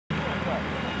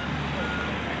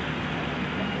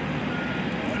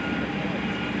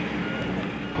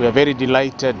We are very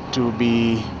delighted to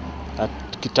be at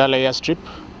Kitale Airstrip.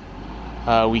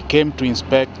 We came to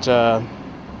inspect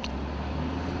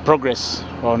progress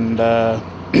on the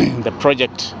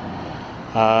project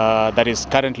that is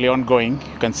currently ongoing.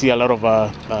 You can see a lot of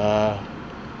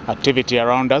activity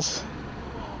around us.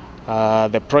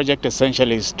 The project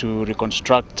essentially is to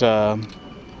reconstruct the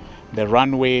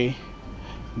runway,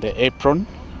 the apron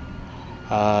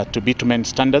to bitumen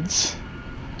standards.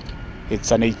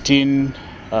 It's an 18-month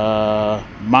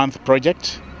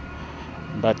project,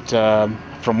 but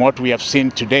from what we have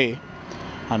seen today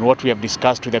and what we have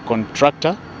discussed with the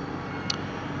contractor,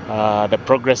 the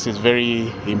progress is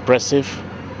very impressive.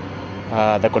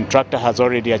 The contractor has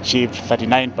already achieved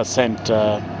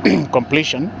 39%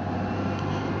 completion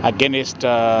against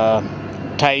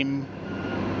time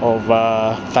of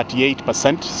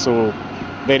 38%, so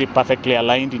very perfectly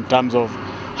aligned in terms of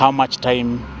how much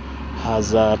time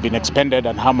has been expended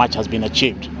and how much has been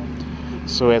achieved.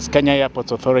 So as Kenya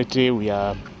Airports Authority, we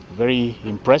are very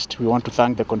impressed. We want to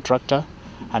thank the contractor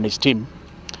and his team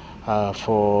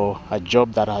for a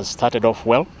job that has started off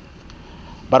well.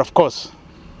 But of course,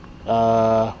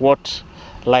 what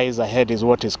lies ahead is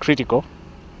what is critical.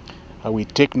 We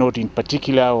take note in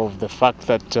particular of the fact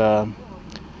that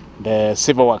the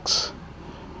civil works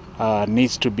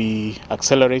needs to be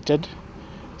accelerated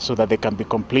so that they can be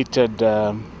completed.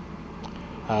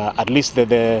 At least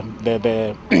the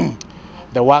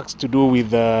works to do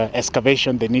with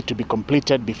excavation, they need to be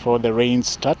completed before the rains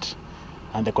start,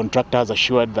 and the contractor has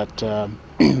assured that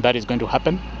that is going to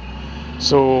happen.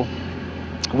 So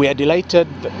we are delighted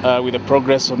with the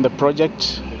progress on the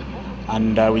project,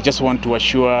 and we just want to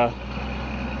assure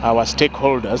our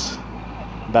stakeholders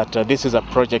that this is a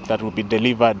project that will be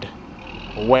delivered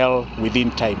well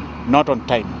within time, not on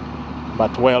time,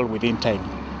 but well within time.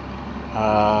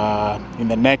 In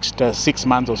the next 6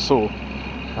 months or so,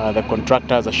 the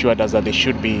contractor has assured us that they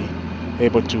should be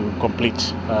able to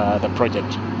complete the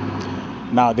project.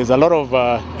 Now, there's a lot of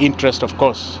interest, of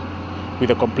course, with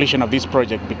the completion of this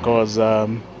project because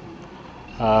our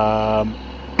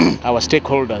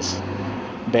stakeholders,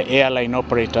 the airline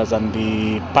operators and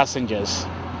the passengers,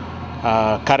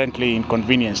 are currently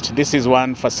inconvenienced. This is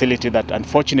one facility that,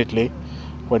 unfortunately,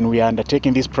 when we are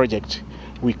undertaking this project,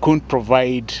 we couldn't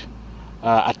provide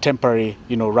a temporary,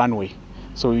 runway.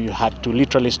 So we had to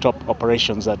literally stop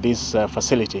operations at this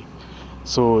facility.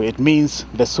 So it means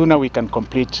the sooner we can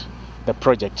complete the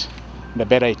project, the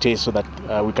better it is, so that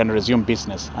we can resume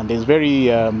business. And there's very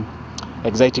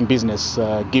exciting business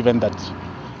given that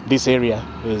this area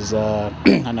is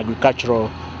an agricultural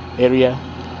area.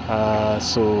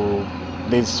 So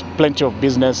there's plenty of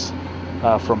business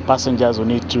from passengers who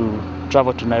need to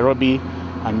travel to Nairobi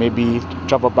and maybe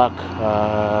travel back,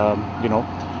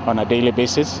 on a daily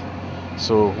basis.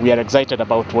 So we are excited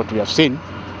about what we have seen,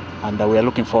 and we are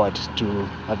looking forward to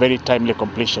a very timely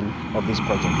completion of this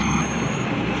project.